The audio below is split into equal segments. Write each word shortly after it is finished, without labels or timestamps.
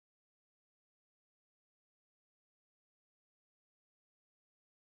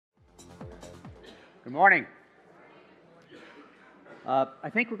Good morning.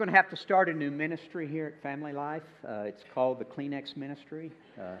 I think we're going to have to start a new ministry here at Family Life. It's called the Kleenex Ministry.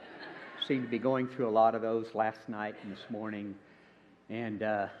 Seemed to be going through a lot of those last night and this morning, and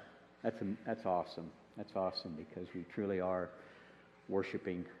that's awesome. That's awesome because we truly are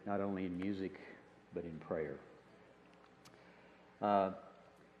worshiping not only in music but in prayer.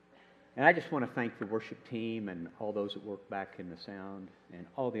 And I just want to thank the worship team and all those that work back in the sound and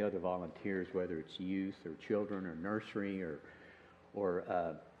all the other volunteers, whether it's youth or children or nursery or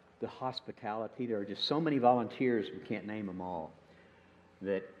the hospitality. There are just so many volunteers, we can't name them all,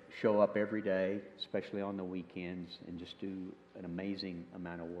 that show up every day, especially on the weekends, and just do an amazing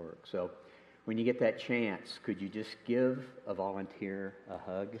amount of work. So when you get that chance, could you just give a volunteer a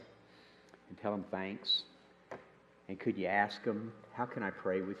hug and tell them thanks? And could you ask them, how can I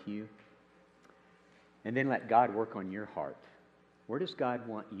pray with you? And then let God work on your heart. Where does God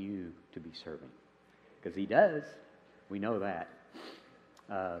want you to be serving? Because He does. We know that.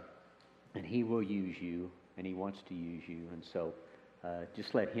 And He will use you, and He wants to use you. And so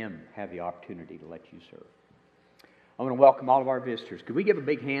just let Him have the opportunity to let you serve. I want to welcome all of our visitors. Could we give a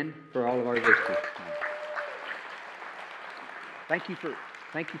big hand for all of our visitors? Thank you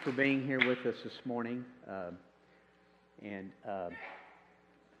for being here with us this morning. And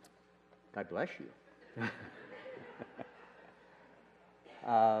God bless you.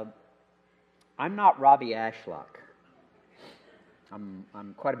 I'm not Robbie Ashlock.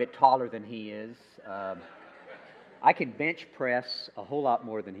 I'm quite a bit taller than he is. I can bench press a whole lot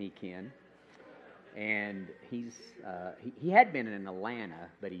more than he can. And he had been in Atlanta,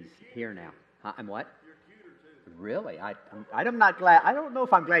 but he's here now. I'm what? You're cuter too. Really? I'm not glad. I don't know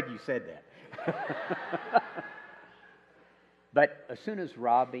if I'm glad you said that. But as soon as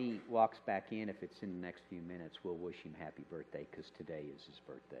Robbie walks back in, if it's in the next few minutes, we'll wish him happy birthday because today is his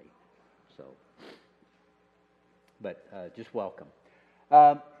birthday. So, but just welcome.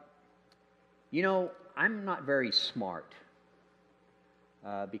 I'm not very smart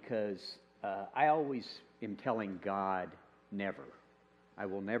because I always am telling God, never. I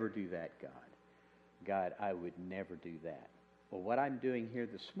will never do that, God. God, I would never do that. Well, what I'm doing here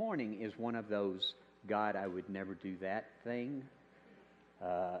this morning is one of those God, I would never do that thing.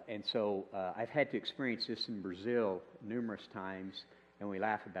 And so I've had to experience this in Brazil numerous times, and we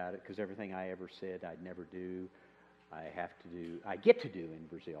laugh about it because everything I ever said I'd never do, I get to do in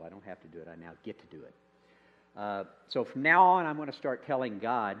Brazil. I don't have to do it, I now get to do it. So from now on, I'm going to start telling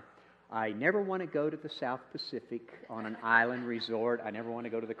God, I never want to go to the South Pacific on an island resort. I never want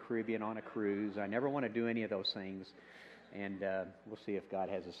to go to the Caribbean on a cruise. I never want to do any of those things. And we'll see if God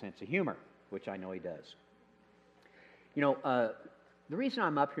has a sense of humor, which I know He does. The reason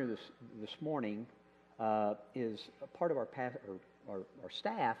I'm up here this morning is a part of our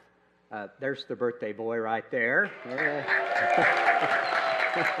staff. There's the birthday boy right there.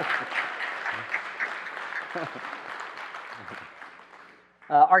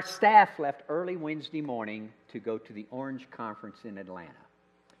 Our staff left early Wednesday morning to go to the Orange Conference in Atlanta.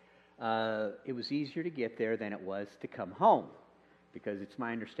 It was easier to get there than it was to come home, because it's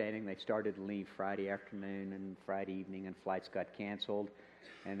my understanding they started to leave Friday afternoon and Friday evening and flights got canceled,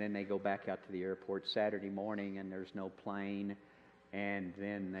 and then they go back out to the airport Saturday morning and there's no plane, and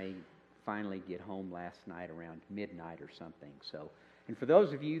then they finally get home last night around midnight or something. So, and for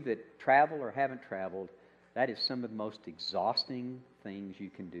those of you that travel or haven't traveled, that is some of the most exhausting things you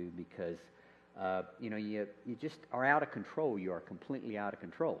can do because you just are out of control. You are completely out of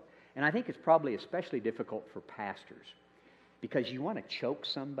control. And I think it's probably especially difficult for pastors, because you want to choke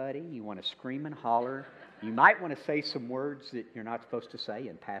somebody, you want to scream and holler, you might want to say some words that you're not supposed to say,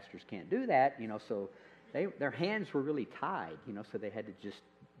 and pastors can't do that, so their hands were really tied, so they had to just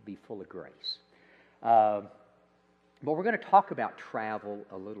be full of grace. But we're going to talk about travel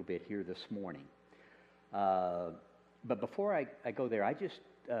a little bit here this morning. But before I go there, I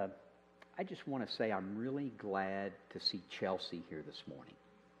just want to say I'm really glad to see Chelsea here this morning.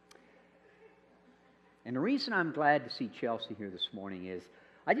 And the reason I'm glad to see Chelsea here this morning is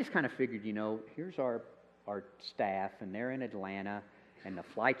I just kind of figured, here's our staff, and they're in Atlanta, and the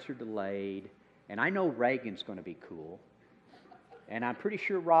flights are delayed, and I know Reagan's going to be cool, and I'm pretty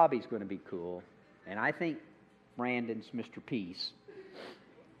sure Robbie's going to be cool, and I think Brandon's Mr. Peace.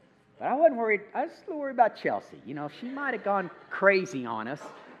 But I wasn't worried. I was a little worried about Chelsea. She might have gone crazy on us,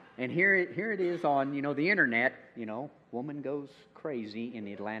 and here it is on, the internet, woman goes crazy in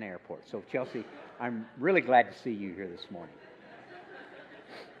the Atlanta airport. So Chelsea, I'm really glad to see you here this morning.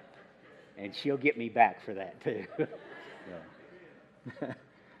 And she'll get me back for that too.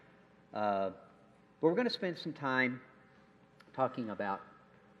 But we're going to spend some time talking about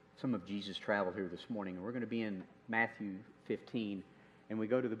some of Jesus' travel here this morning, and we're going to be in Matthew 15, and we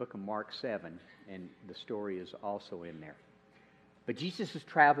go to the book of Mark 7, and the story is also in there. But Jesus'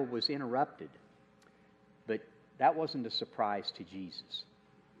 travel was interrupted, but that wasn't a surprise to Jesus.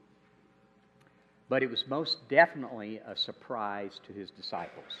 But it was most definitely a surprise to his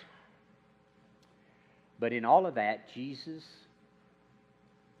disciples. But in all of that, Jesus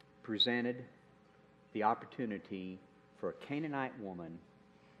presented the opportunity for a Canaanite woman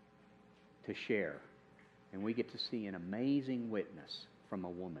to share. And we get to see an amazing witness from a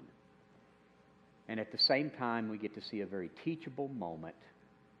woman. And at the same time, we get to see a very teachable moment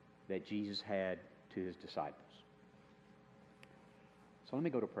that Jesus had to his disciples. So let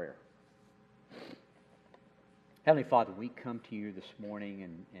me go to prayer. Heavenly Father, we come to you this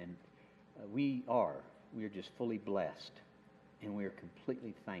morning, and we are just fully blessed, and we are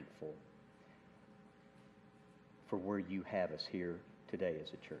completely thankful for where you have us here today as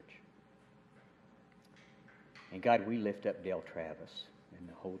a church. And God, we lift up Dale Travis and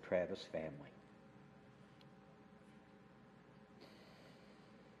the whole Travis family.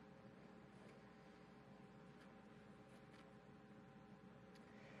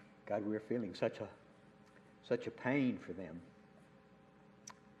 God, we're feeling such a pain for them.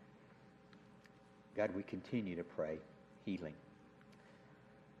 God, we continue to pray healing.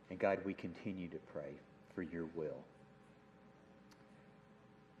 And God, we continue to pray for your will.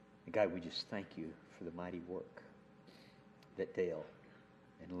 And God, we just thank you for the mighty work that Dale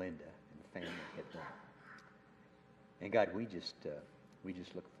and Linda and the family have done. And God, we just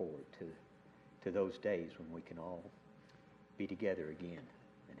look forward to those days when we can all be together again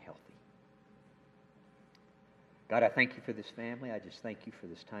and healthy. God, I thank you for this family. I just thank you for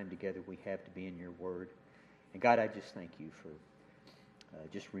this time together we have to be in your word. And God, I just thank you for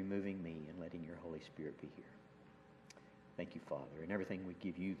just removing me and letting your Holy Spirit be here. Thank you, Father. In everything we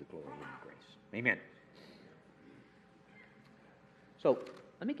give you the glory and the grace. Amen. So,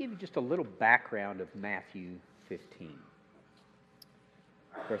 let me give you just a little background of Matthew 15.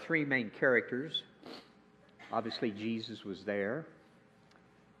 There are three main characters. Obviously, Jesus was there.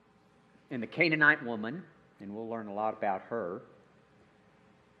 And the Canaanite woman, and we'll learn a lot about her.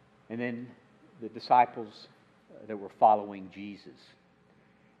 And then the disciples that were following Jesus.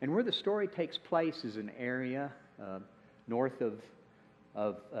 And where the story takes place is an area north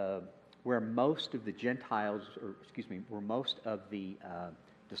of where most of the Gentiles, where most of the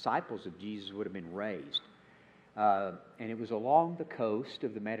disciples of Jesus would have been raised. And it was along the coast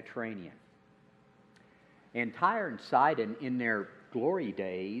of the Mediterranean. And Tyre and Sidon, in their glory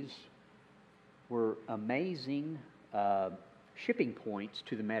days, were amazing shipping points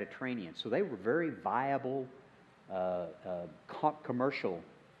to the Mediterranean. So they were very viable commercial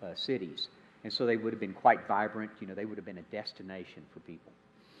cities. And so they would have been quite vibrant. They would have been a destination for people.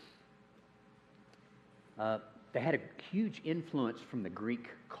 They had a huge influence from the Greek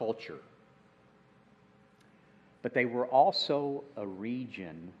culture. But they were also a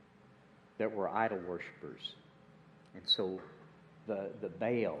region that were idol worshippers. And so the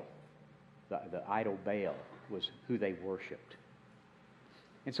Baal, the idol Baal, was who they worshipped.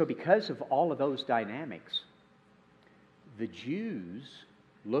 And so because of all of those dynamics, the Jews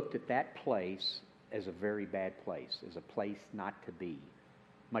looked at that place as a very bad place, as a place not to be,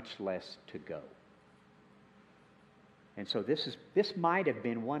 much less to go. And so this might have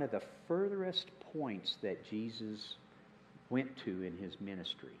been one of the furthest points that Jesus went to in his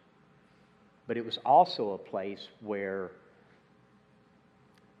ministry. But it was also a place where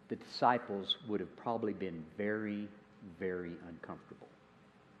the disciples would have probably been very, very uncomfortable.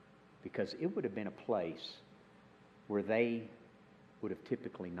 Because it would have been a place where they would have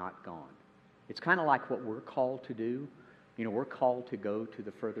typically not gone. It's kind of like what we're called to do. We're called to go to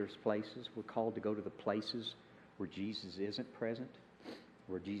the furthest places. We're called to go to the places where Jesus isn't present,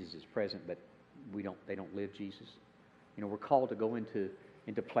 where Jesus is present, but they don't live Jesus. We're called to go into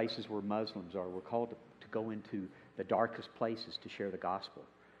places where Muslims are. We're called to go into the darkest places to share the gospel.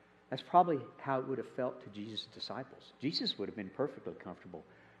 That's probably how it would have felt to Jesus' disciples. Jesus would have been perfectly comfortable,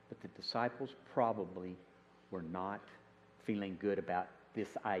 but the disciples probably were not feeling good about this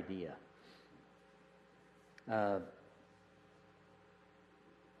idea.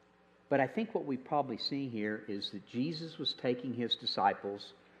 But I think what we probably see here is that Jesus was taking his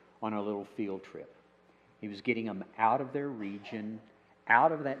disciples on a little field trip. He was getting them out of their region,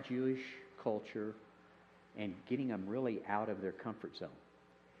 out of that Jewish culture, and getting them really out of their comfort zone.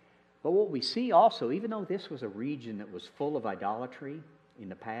 But what we see also, even though this was a region that was full of idolatry in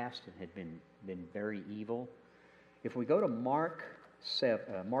the past and had been very evil, if we go to Mark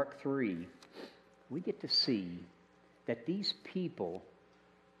 3, we get to see that these people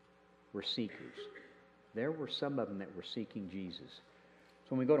were seekers. There were some of them that were seeking Jesus. So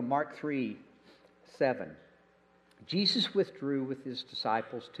when we go to Mark 3:7, Jesus withdrew with his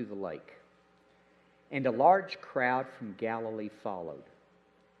disciples to the lake, and a large crowd from Galilee followed.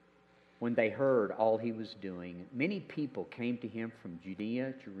 When they heard all he was doing, many people came to him from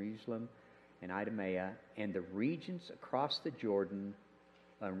Judea, Jerusalem, and Idumea, and the regions across the Jordan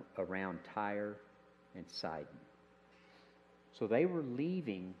around Tyre and Sidon. So they were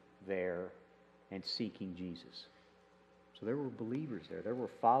leaving there and seeking Jesus. So there were believers there. There were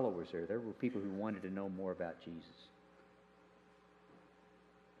followers there. There were people who wanted to know more about Jesus.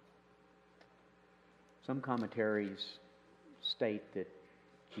 Some commentaries state that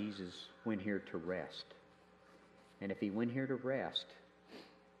Jesus went here to rest. And if he went here to rest,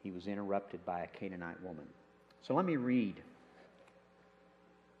 he was interrupted by a Canaanite woman. So let me read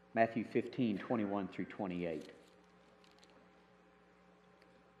Matthew 15:21 through 28.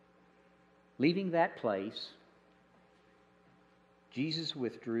 Leaving that place, Jesus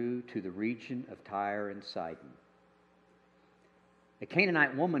withdrew to the region of Tyre and Sidon. A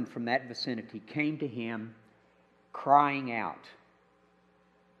Canaanite woman from that vicinity came to him crying out,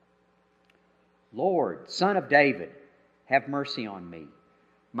 "Lord, Son of David, have mercy on me.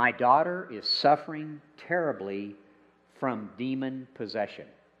 My daughter is suffering terribly from demon possession."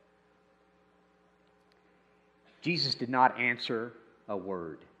 Jesus did not answer a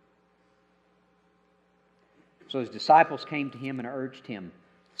word. So his disciples came to him and urged him,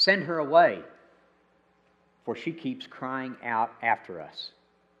 "Send her away, for she keeps crying out after us."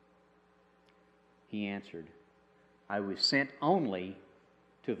 He answered, "I was sent only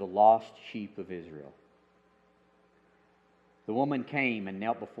to the lost sheep of Israel." The woman came and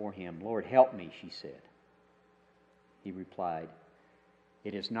knelt before him. "Lord, help me," she said. He replied,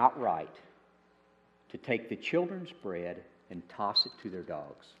 "It is not right to take the children's bread and toss it to their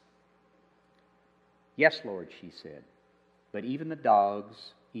dogs." "Yes, Lord," she said, "but even the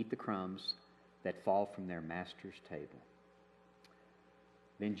dogs eat the crumbs that fall from their master's table."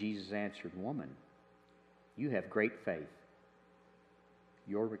 Then Jesus answered, "Woman, you have great faith.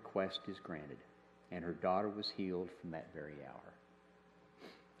 Your request is granted." And her daughter was healed from that very hour.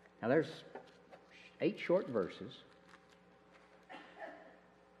 Now there's 8 short verses.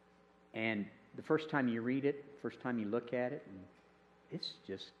 And the first time you read it, first time you look at it, it's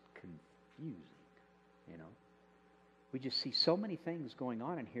just confusing, you know. We just see so many things going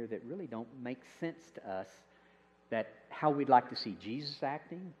on in here that really don't make sense to us, that how we'd like to see Jesus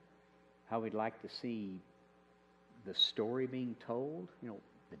acting, how we'd like to see the story being told, you know,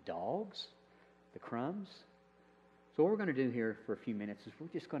 the dogs, the crumbs. So what we're going to do here for a few minutes is we're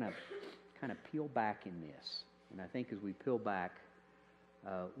just going to kind of peel back in this. And I think as we peel back,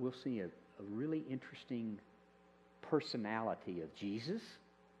 we'll see a really interesting personality of Jesus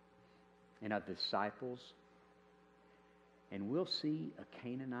and of the disciples. And we'll see a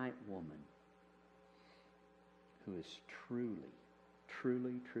Canaanite woman who is truly,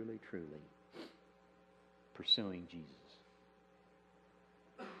 truly, truly, truly pursuing Jesus.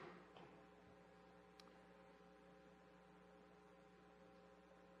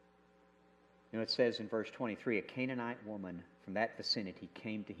 You know, it says in verse 23, a Canaanite woman from that vicinity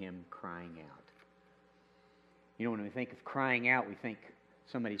came to him crying out. You know, when we think of crying out, we think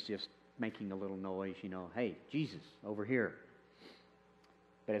somebody's just making a little noise, you know, "Hey, Jesus, over here."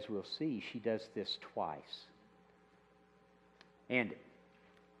 But as we'll see, she does this twice. And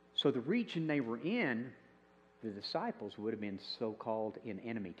so the region they were in, the disciples would have been so-called in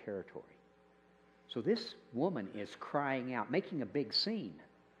enemy territory. So this woman is crying out, making a big scene.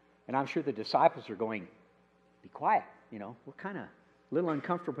 And I'm sure the disciples are going, "Be quiet, you know, we're kind of a little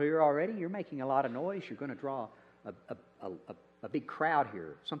uncomfortable here already. You're making a lot of noise. You're going to draw a big crowd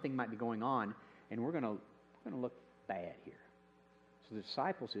here. Something might be going on, and we're going to look bad here." So the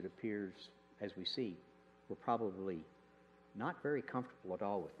disciples, it appears, as we see, were probably not very comfortable at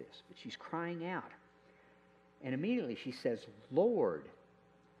all with this. But she's crying out. And immediately she says, "Lord,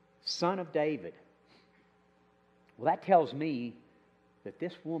 Son of David." Well, that tells me that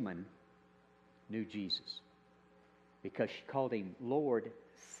this woman knew Jesus, because she called him Lord,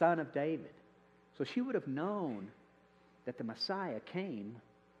 Son of David. So she would have known that the Messiah came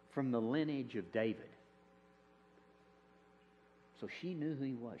from the lineage of David. So she knew who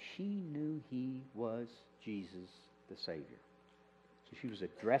he was. She knew he was Jesus the Savior. So she was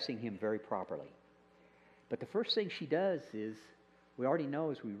addressing him very properly. But the first thing she does is, we already know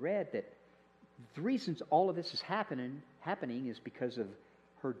as we read, that the reasons all of this is happening is because of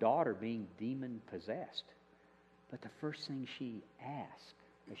her daughter being demon-possessed. But the first thing she asks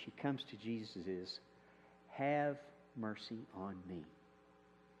as she comes to Jesus is, "Have mercy on me."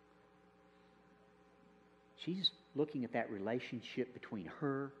 She's looking at that relationship between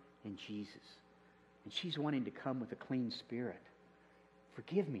her and Jesus. And she's wanting to come with a clean spirit.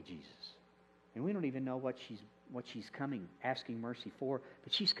 Forgive me, Jesus. And we don't even know what she's coming, asking mercy for,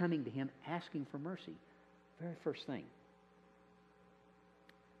 but she's coming to him asking for mercy. Very first thing.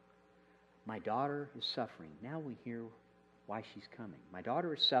 My daughter is suffering. Now we hear why she's coming. My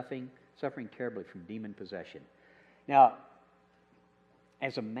daughter is suffering terribly from demon possession. Now,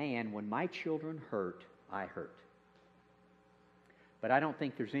 as a man, when my children hurt, I hurt. But I don't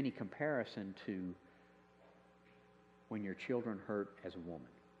think there's any comparison to when your children hurt as a woman.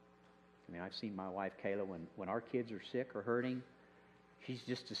 I mean, I've seen my wife, Kayla, when our kids are sick or hurting, she's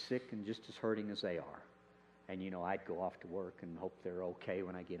just as sick and just as hurting as they are. And, I'd go off to work and hope they're okay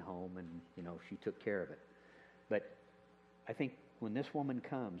when I get home, and, she took care of it. But I think when this woman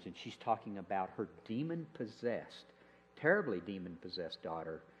comes and she's talking about her demon-possessed, terribly demon-possessed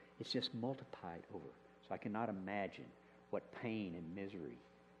daughter, it's just multiplied over. So I cannot imagine what pain and misery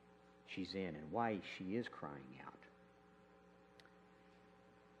she's in and why she is crying out.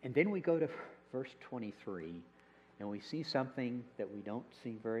 And then we go to verse 23, and we see something that we don't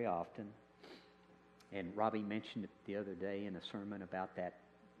see very often. And Robbie mentioned it the other day in a sermon about that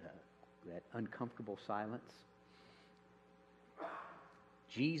uncomfortable silence.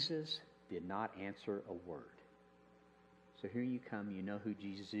 Jesus did not answer a word. So here you come, you know who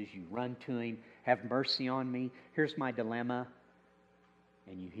Jesus is, you run to him, have mercy on me, here's my dilemma,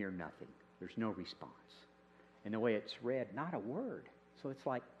 and you hear nothing. There's no response. And the way it's read, not a word. So it's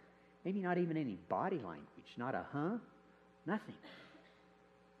like maybe not even any body language, not a huh, nothing.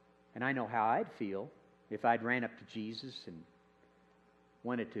 And I know how I'd feel if I'd ran up to Jesus and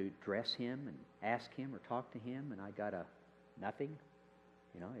wanted to address him and ask him or talk to him, and I got a nothing.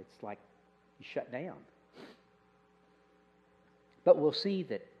 It's like you shut down. But we'll see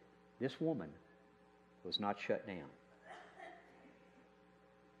that this woman was not shut down.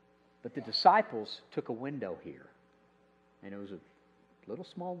 But the disciples took a window here. And it was a little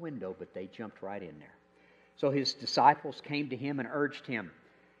small window, but they jumped right in there. So his disciples came to him and urged him,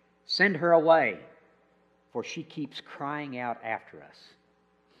 "Send her away, for she keeps crying out after us."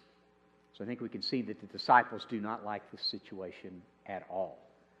 So I think we can see that the disciples do not like this situation at all.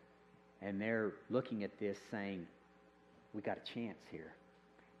 And they're looking at this saying, we got a chance here.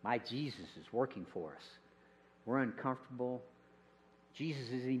 My Jesus is working for us. We're uncomfortable. Jesus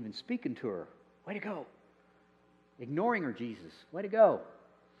isn't even speaking to her. Way to go. Ignoring her, Jesus. Way to go.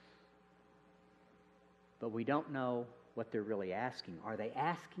 But we don't know what they're really asking. Are they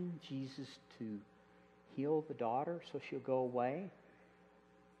asking Jesus to heal the daughter so she'll go away?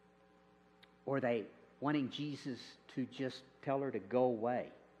 Or are they wanting Jesus to just tell her to go away?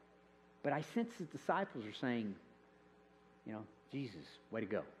 But I sense the disciples are saying, Jesus, way to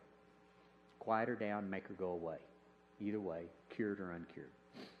go. Quiet her down, make her go away. Either way, cured or uncured.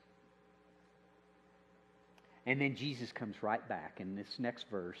 And then Jesus comes right back. In this next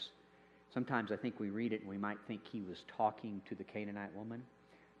verse, sometimes I think we read it and we might think he was talking to the Canaanite woman.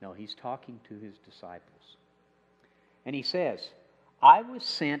 No, he's talking to his disciples. And he says, I was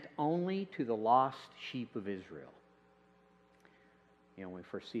sent only to the lost sheep of Israel. When we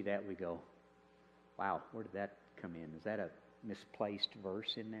first see that, we go, wow, where did that come in? Is that a misplaced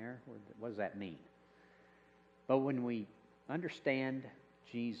verse in there? What does that mean? But when we understand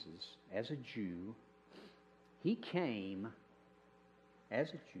Jesus as a Jew, he came as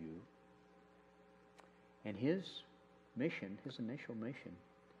a Jew, and his mission, his initial mission,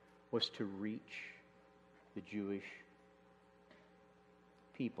 was to reach the Jewish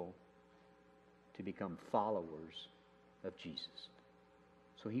people to become followers of Jesus.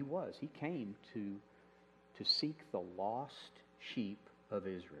 So he came to seek the lost sheep of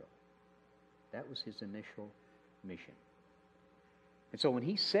Israel. That was his initial mission. And so when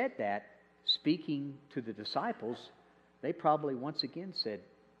he said that, speaking to the disciples, they probably once again said,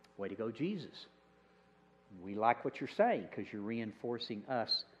 way to go, Jesus. We like what you're saying because you're reinforcing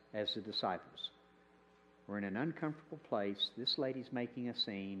us as the disciples. We're in an uncomfortable place. This lady's making a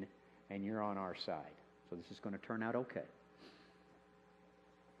scene, and you're on our side. So this is going to turn out okay.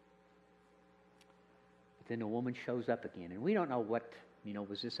 But then the woman shows up again, and we don't know what,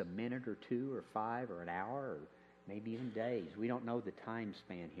 was this a minute or two or 5 or an hour or maybe even days. We don't know the time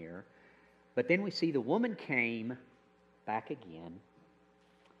span here. But then we see the woman came back again,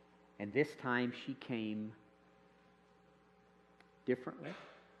 and this time she came differently.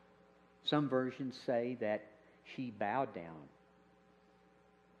 Some versions say that she bowed down.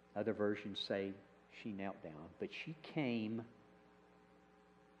 Other versions say she knelt down. But she came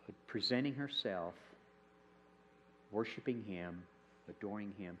presenting herself, worshiping him,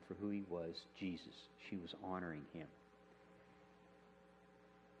 adoring Him for who He was, Jesus. She was honoring Him.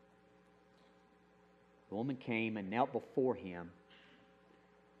 The woman came and knelt before Him.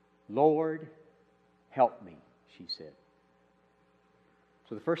 "Lord, help me," she said.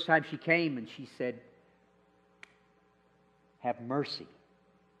 So the first time she came and she said, "Have mercy."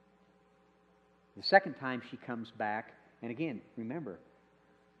 The second time she comes back, and again, remember,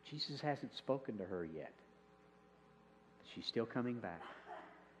 Jesus hasn't spoken to her yet. She's still coming back.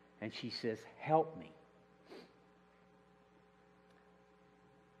 And she says, "Help me."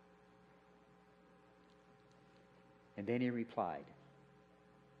 And then He replied.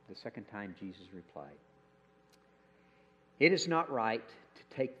 The second time Jesus replied, "It is not right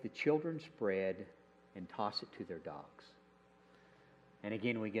to take the children's bread and toss it to their dogs." And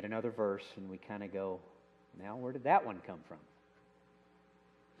again, we get another verse and we kind of go, now where did that one come from?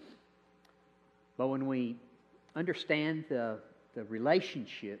 But when we understand the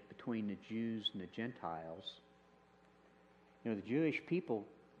relationship between the Jews and the Gentiles, the Jewish people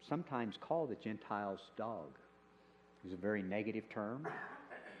sometimes call the Gentiles dog. It's a very negative term,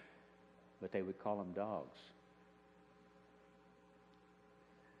 but they would call them dogs.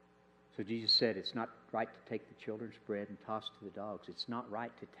 So Jesus said it's not right to take the children's bread and toss it to the dogs. It's not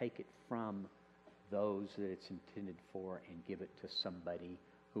right to take it from those that it's intended for and give it to somebody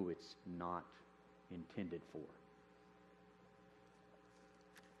who it's not intended for.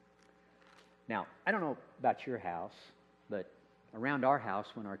 Now, I don't know about your house, but around our house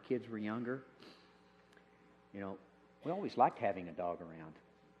when our kids were younger, we always liked having a dog around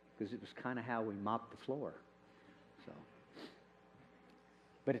because it was kind of how we mopped the floor. So,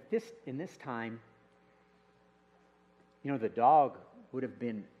 but in this time, the dog would have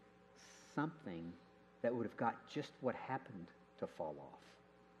been something that would have got just what happened to fall off.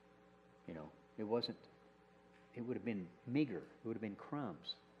 It wasn't. It would have been meager. It would have been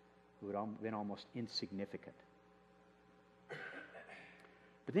crumbs. It would have been almost insignificant.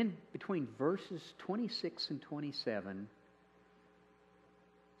 But then between verses 26 and 27,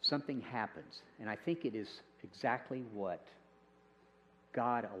 something happens. And I think it is exactly what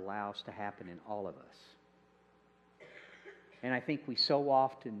God allows to happen in all of us. And I think we so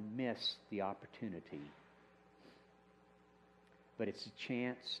often miss the opportunity. But it's a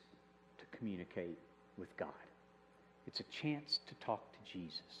chance to communicate with God. It's a chance to talk to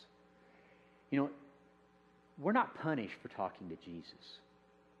Jesus. We're not punished for talking to Jesus.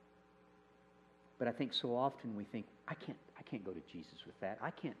 But I think so often we think, I can't go to Jesus with that. I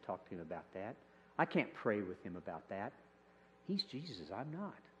can't talk to Him about that. I can't pray with Him about that. He's Jesus. I'm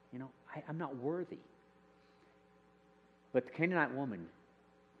not. I'm not worthy. But the Canaanite woman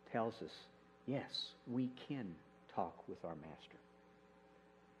tells us, yes, we can talk with our Master.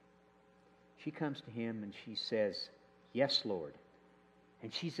 She comes to Him and she says, "Yes, Lord."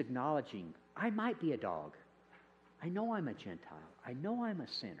 And she's acknowledging, I might be a dog. I know I'm a Gentile. I know I'm a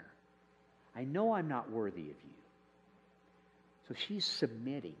sinner. I know I'm not worthy of you. So she's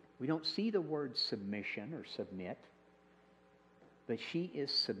submitting. We don't see the word submission or submit, but she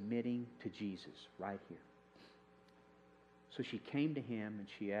is submitting to Jesus right here. So she came to Him and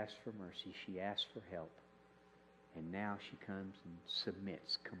she asked for mercy. She asked for help. And now she comes and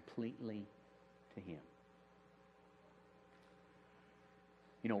submits completely to Him.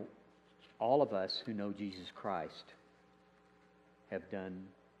 All of us who know Jesus Christ have done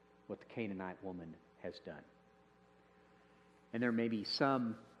what the Canaanite woman has done. And there may be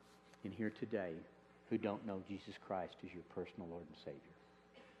some in here today who don't know Jesus Christ as your personal Lord and Savior.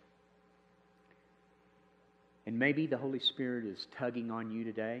 And maybe the Holy Spirit is tugging on you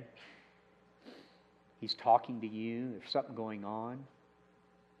today. He's talking to you. There's something going on.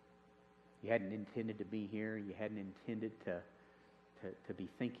 You hadn't intended to be here. You hadn't intended to be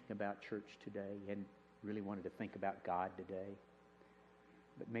thinking about church today. You hadn't really wanted to think about God today.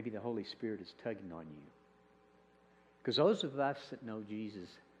 But maybe the Holy Spirit is tugging on you. Because those of us that know Jesus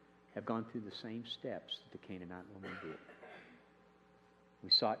have gone through the same steps that the Canaanite woman did.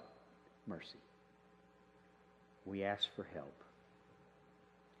 We sought mercy. We asked for help.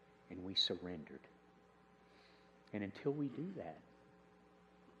 And we surrendered. And until we do that,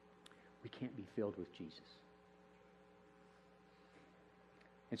 we can't be filled with Jesus.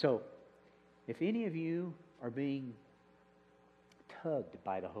 And so, if any of you are being tugged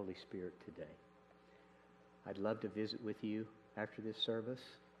by the Holy Spirit today, I'd love to visit with you after this service.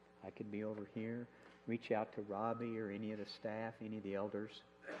 I could be over here. Reach out to Robbie or any of the staff, any of the elders.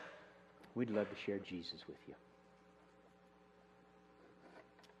 We'd love to share Jesus with you.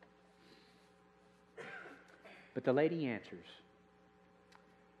 But the lady answers,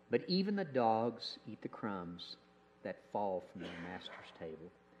 "But even the dogs eat the crumbs that fall from the master's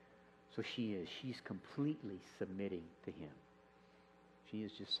table. So she's completely submitting to him. She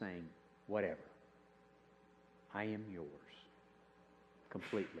is just saying, whatever. I am yours.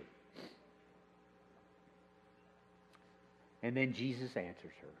 Completely. And then Jesus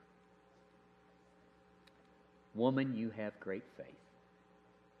answers her. Woman, you have great faith.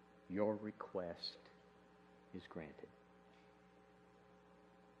 Your request is granted.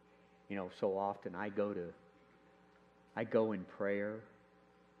 You know, so often I go in prayer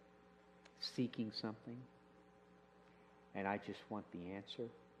seeking something, and I just want the answer.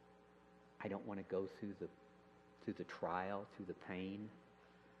 I don't want to go through the trial, through the pain.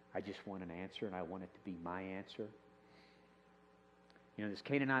 I just want an answer, and I want it to be my answer. You know, this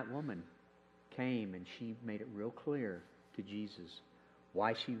Canaanite woman came and she made it real clear to Jesus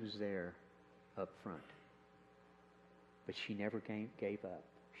why she was there up front. But she never gave up.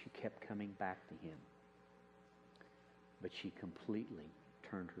 She kept coming back to him. But she completely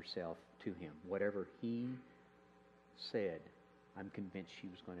turned herself to him. Whatever he said, I'm convinced she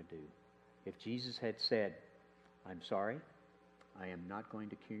was going to do. If Jesus had said, I'm sorry, I am not going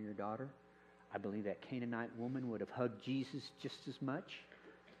to cure your daughter, I believe that Canaanite woman would have hugged Jesus just as much,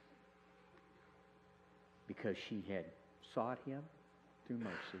 because she had sought him through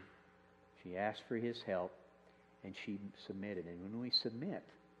mercy. She asked for his help, and she submitted. And when we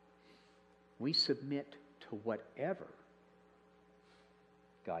submit to whatever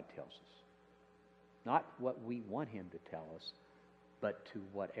God tells us. Not what we want him to tell us, but to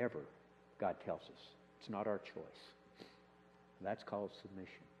whatever God tells us. It's not our choice. That's called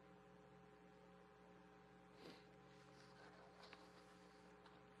submission.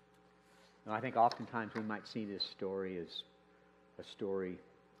 Now, I think oftentimes we might see this story as a story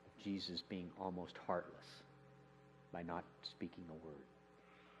of Jesus being almost heartless by not speaking a word.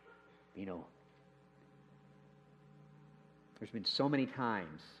 You know, there's been so many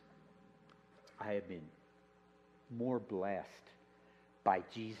times I have been more blessed by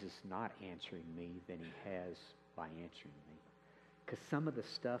Jesus not answering me than he has by answering me. Because some of the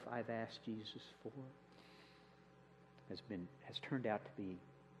stuff I've asked Jesus for has turned out to be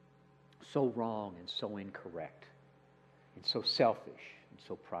so wrong and so incorrect and so selfish and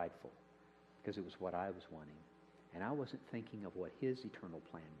so prideful, because it was what I was wanting. And I wasn't thinking of what his eternal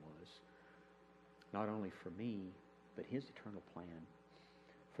plan was, not only for me, but his eternal plan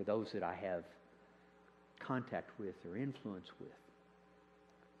for those that I have contact with or influence with.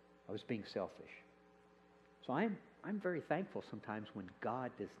 I was being selfish. So I'm very thankful sometimes when God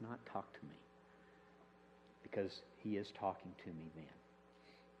does not talk to me, because he is talking to me then.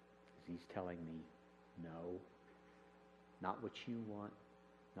 He's telling me, no, not what you want,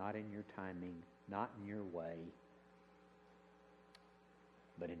 not in your timing, not in your way,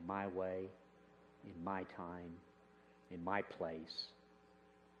 but in my way, in my time, in my place,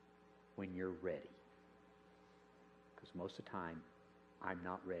 when you're ready. Because most of the time, I'm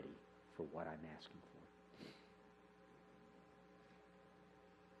not ready for what I'm asking for.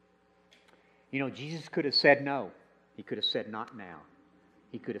 You know, Jesus could have said no. He could have said, not now.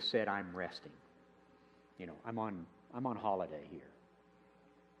 He could have said, I'm resting. You know, I'm on holiday here.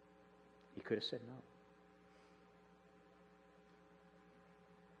 He could have said no.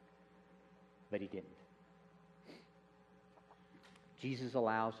 But he didn't. Jesus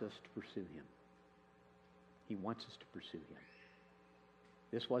allows us to pursue him. He wants us to pursue him.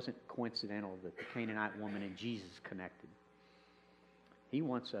 This wasn't coincidental that the Canaanite woman and Jesus connected. He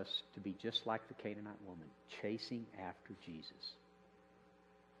wants us to be just like the Canaanite woman, chasing after Jesus.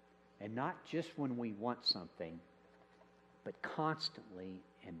 And not just when we want something, but constantly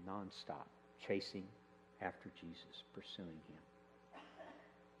and nonstop chasing after Jesus, pursuing him.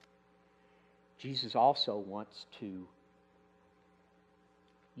 Jesus also wants to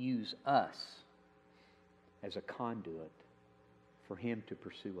use us as a conduit for him to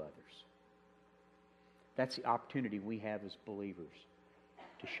pursue others. That's the opportunity we have as believers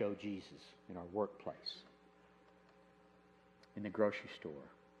to show Jesus in our workplace, in the grocery store,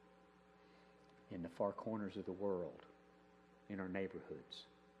 in the far corners of the world, in our neighborhoods.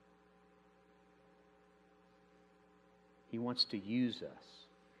 He wants to use us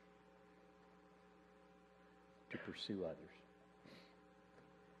to pursue others.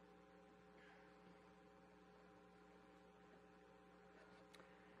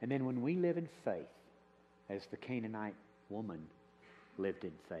 And then when we live in faith, as the Canaanite woman lived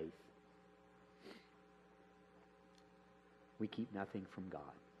in faith, we keep nothing from God.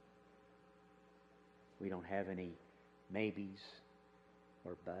 We don't have any maybes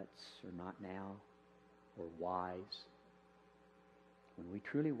or buts or not now or whys. When we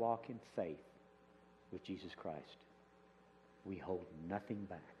truly walk in faith with Jesus Christ, we hold nothing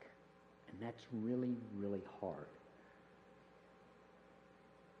back. And that's really, really hard.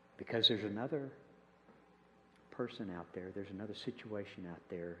 Because there's another person out there, there's another situation out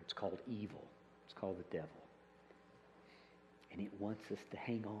there. It's called evil. It's called the devil. And it wants us to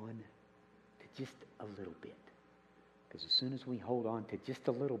hang on to just a little bit. Because as soon as we hold on to just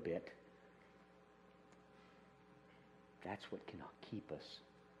a little bit, that's what can keep us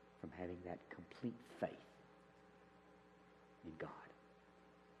from having that complete faith in God.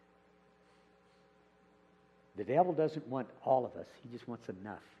 The devil doesn't want all of us. He just wants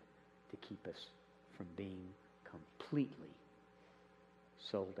enough to keep us from being completely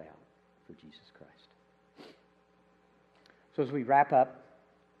sold out for Jesus Christ. So as we wrap up,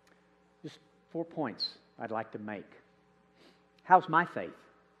 just 4 points I'd like to make. How's my faith?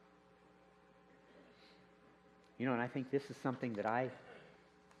 You know, and I think this is something that I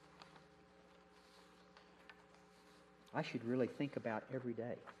should really think about every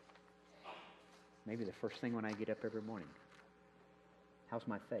day. Maybe the first thing when I get up every morning. How's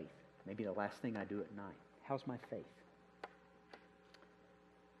my faith? Maybe the last thing I do at night. How's my faith?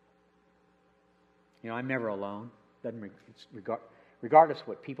 You know, I'm never alone. Regardless of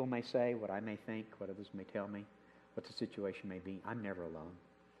what people may say, what I may think, what others may tell me, what the situation may be, I'm never alone.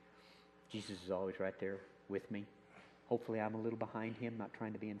 Jesus is always right there with me. Hopefully I'm a little behind him, not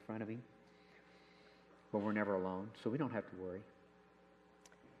trying to be in front of him. But we're never alone, so we don't have to worry.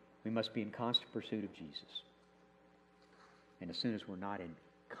 We must be in constant pursuit of Jesus. And as soon as we're not in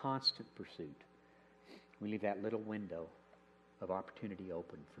constant pursuit, we leave that little window of opportunity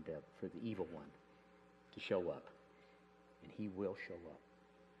open for the evil one to show up. And he will show up.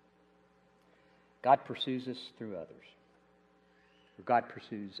 God pursues us through others. Or God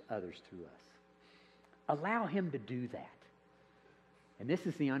pursues others through us. Allow him to do that. And this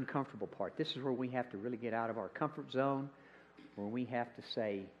is the uncomfortable part. This is where we have to really get out of our comfort zone, where we have to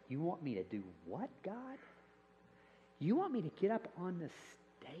say, you want me to do what, God? You want me to get up on the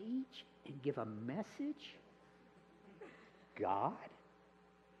stage and give a message? God?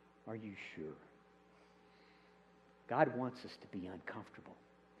 Are you sure? God wants us to be uncomfortable.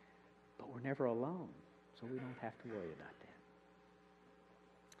 But we're never alone, so we don't have to worry about that.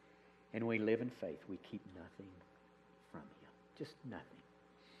 And we live in faith. We keep nothing from him. Just nothing.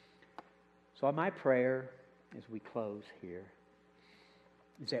 So my prayer as we close here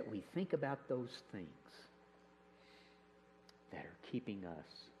is that we think about those things that are keeping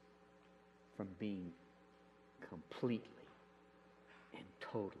us from being completely and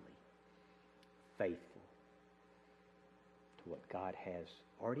totally faithful to what God has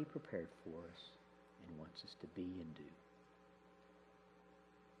already prepared for us and wants us to be and do.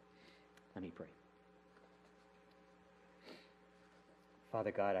 Let me pray.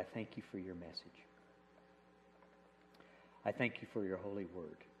 Father God, I thank you for your message. I thank you for your holy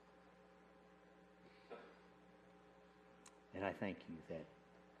word. And I thank you that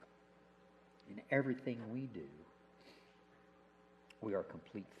in everything we do, we are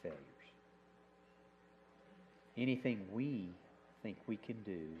complete failures. Anything we think we can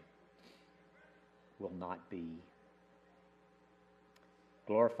do will not be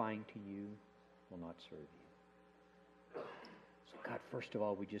glorifying to you, will not serve you. So God, first of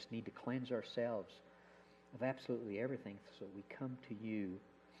all, we just need to cleanse ourselves of absolutely everything so we come to you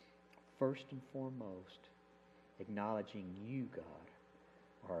first and foremost, acknowledging you,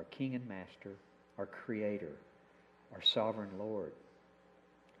 God, are our King and Master, our Creator, our Sovereign Lord,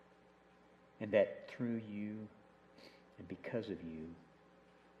 and that through you and because of you,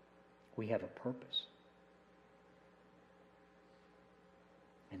 we have a purpose.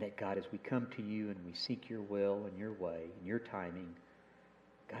 And that, God, as we come to you and we seek your will and your way and your timing,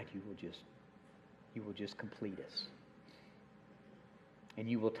 God, you will just complete us. And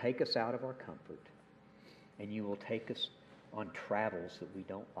you will take us out of our comfort. And you will take us on travels that we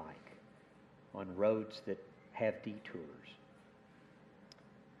don't like, on roads that have detours.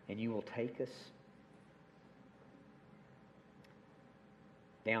 And you will take us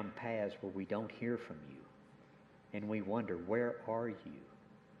down paths where we don't hear from you. And we wonder, where are you?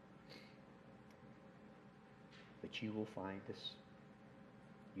 But you will find us.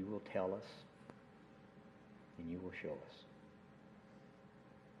 You will tell us. And you will show us.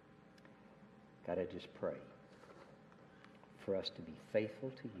 God, I just pray for us to be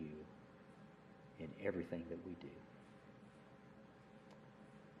faithful to you in everything that we do.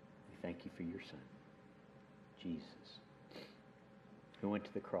 We thank you for your Son, Jesus, who went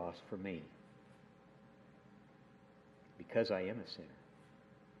to the cross for me because I am a sinner.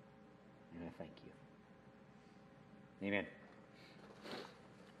 And I thank you. Amen.